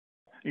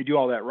you do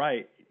all that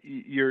right,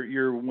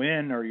 your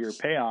win or your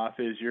payoff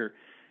is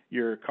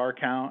your car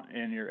count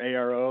and your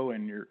ARO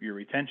and your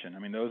retention. I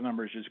mean, those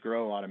numbers just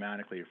grow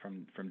automatically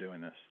from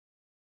doing this.